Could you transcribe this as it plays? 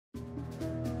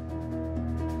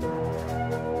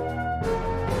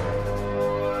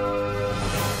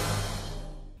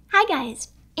Hi guys!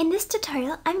 In this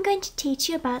tutorial I'm going to teach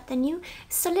you about the new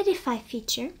Solidify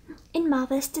feature in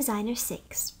Marvelous Designer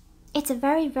 6. It's a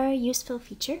very useful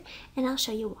feature and I'll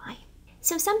show you why.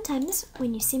 So sometimes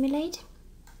when you simulate,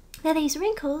 there are these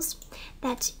wrinkles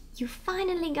that you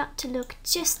finally got to look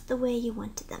just the way you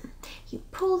wanted them. You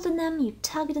pulled on them, you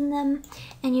tugged on them,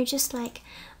 and you're just like,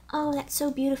 oh, that's so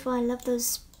beautiful, I love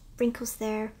those wrinkles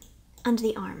there under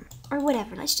the arm, or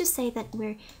whatever. Let's just say that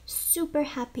we're super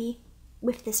happy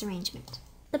with this arrangement.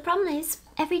 The problem is,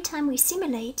 every time we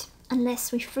simulate,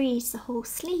 unless we freeze the whole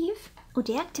sleeve or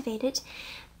deactivate it,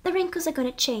 the wrinkles are going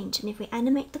to change, and if we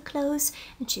animate the clothes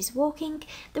and she's walking,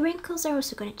 the wrinkles are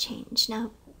also going to change.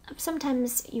 Now,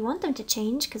 sometimes you want them to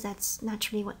change because that's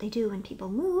naturally what they do when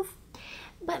people move,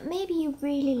 but maybe you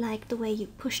really like the way you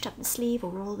pushed up the sleeve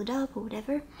or rolled it up or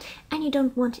whatever, and you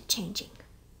don't want it changing.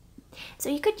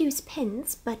 So you could use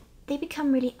pins, but they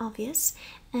become really obvious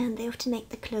and they often make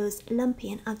the clothes lumpy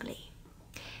and ugly.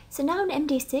 So now in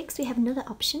MD6 we have another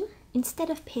option. Instead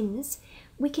of pins,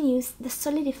 we can use the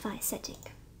Solidify setting.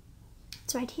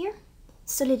 It's right here,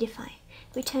 Solidify.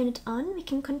 If we turn it on, we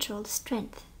can control the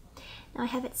strength. Now I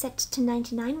have it set to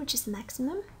 99, which is the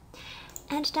maximum.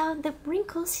 And now the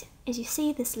wrinkles, as you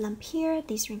see, this lump here,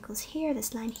 these wrinkles here,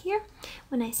 this line here,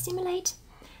 when I simulate,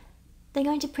 they're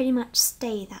going to pretty much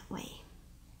stay that way.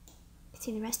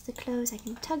 See the rest of the clothes, I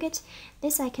can tug it.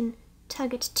 This I can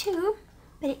tug it too,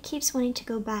 but it keeps wanting to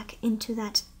go back into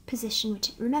that position which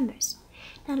it remembers.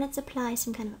 Now let's apply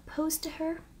some kind of a pose to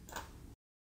her.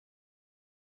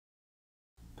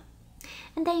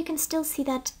 And there you can still see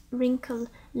that wrinkle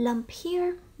lump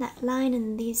here, that line,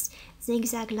 and these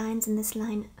zigzag lines and this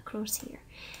line across here.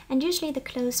 And usually the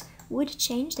clothes would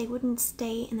change, they wouldn't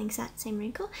stay in the exact same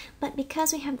wrinkle, but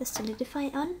because we have the Solidify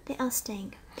on, they are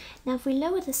staying. Now if we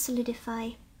lower the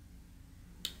Solidify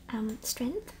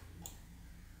strength,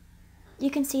 you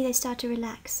can see they start to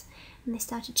relax and they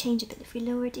start to change a bit. If we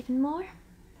lower it even more,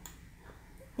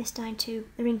 the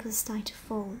wrinkles are starting to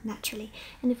fall naturally.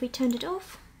 And if we turned it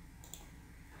off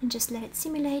and just let it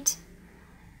simulate,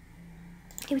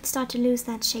 it would start to lose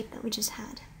that shape that we just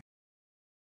had.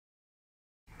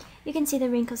 You can see the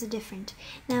wrinkles are different.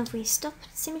 Now if we stop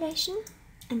simulation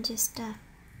and just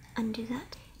undo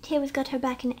that. Here we've got her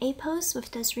back in A pose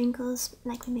with those wrinkles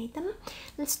like we made them.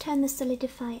 Let's turn the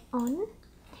Solidify on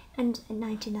and at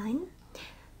 99.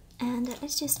 And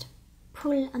let's just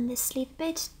pull on this sleeve a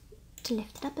bit to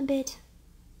lift it up a bit.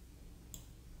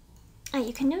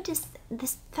 You can notice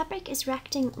this fabric is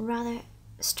reacting rather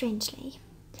strangely.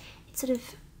 It's sort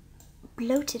of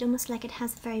bloated, almost like it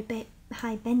has a very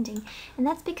high bending, and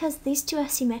that's because these two are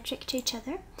symmetric to each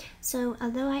other. So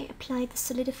although I apply the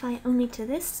Solidify only to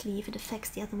this sleeve, it affects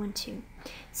the other one too.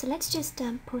 So let's just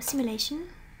pause simulation,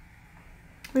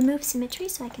 remove symmetry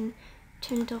so I can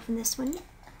turn it off in this one,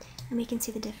 and we can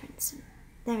see the difference.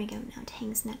 There we go, now it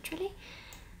hangs naturally,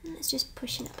 and let's just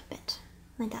push it up a bit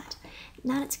like that.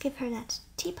 Now let's give her that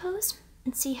T-pose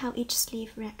and see how each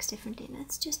sleeve reacts differently.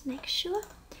 Let's just make sure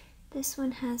this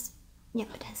one has,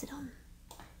 yep, it has it on.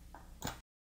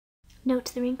 Note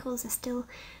the wrinkles are still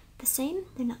the same,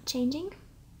 they're not changing.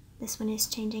 This one is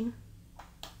changing.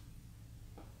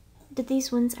 But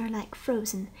these ones are like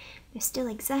frozen. They're still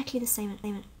exactly the same.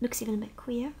 It looks even a bit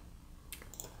queer.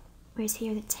 Whereas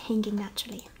here it's hanging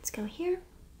naturally. Let's go here,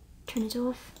 turn it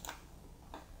off,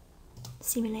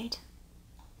 simulate.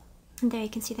 And there you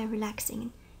can see they're relaxing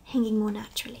and hanging more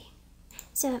naturally.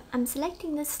 So I'm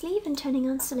selecting this sleeve and turning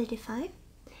on Solidify.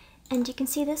 And you can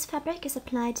see this fabric is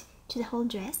applied to the whole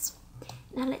dress.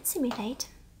 Now let's simulate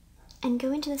and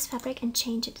go into this fabric and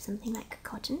change it to something like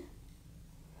cotton.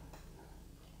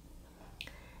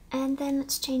 And then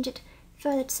let's change it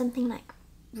further to something like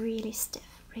really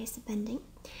stiff, raise the bending.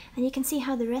 And you can see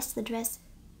how the rest of the dress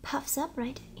puffs up,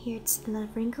 right? Here it's a lot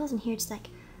of wrinkles and here it's like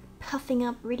puffing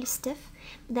up really stiff.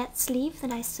 But that sleeve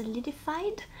that I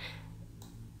solidified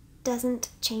doesn't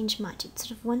change much. It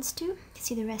sort of wants to. You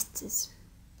see the rest is,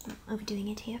 I'm overdoing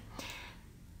it here.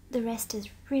 The rest is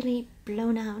really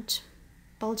blown out,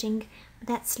 bulging.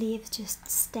 That sleeve just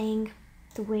staying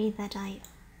the way that I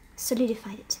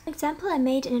solidified it. For example, I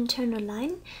made an internal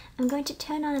line. I'm going to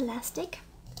turn on elastic,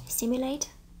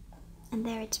 simulate, and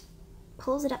there it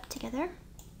pulls it up together.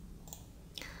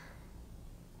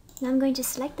 Now I'm going to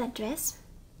select that dress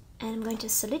and I'm going to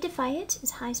solidify it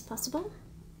as high as possible.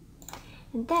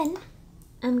 And then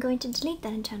I'm going to delete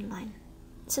that internal line.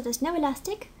 So there's no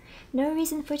elastic, no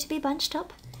reason for it to be bunched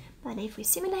up. But if we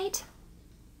simulate,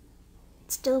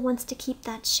 it still wants to keep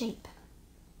that shape.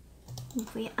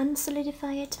 If we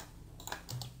unsolidify it,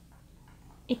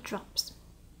 it drops.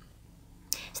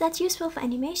 So that's useful for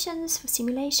animations, for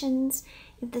simulations,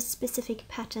 the specific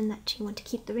pattern that you want to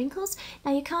keep the wrinkles.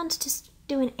 Now you can't just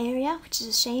do an area, which is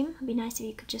a shame. It'd be nice if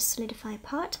you could just solidify a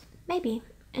part. Maybe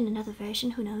in another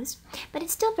version, who knows. But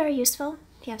it's still very useful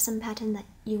if you have some pattern that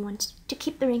you want to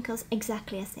keep the wrinkles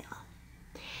exactly as they are.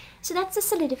 So that's the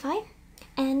Solidify,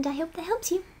 and I hope that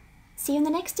helps you. See you in the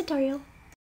next tutorial.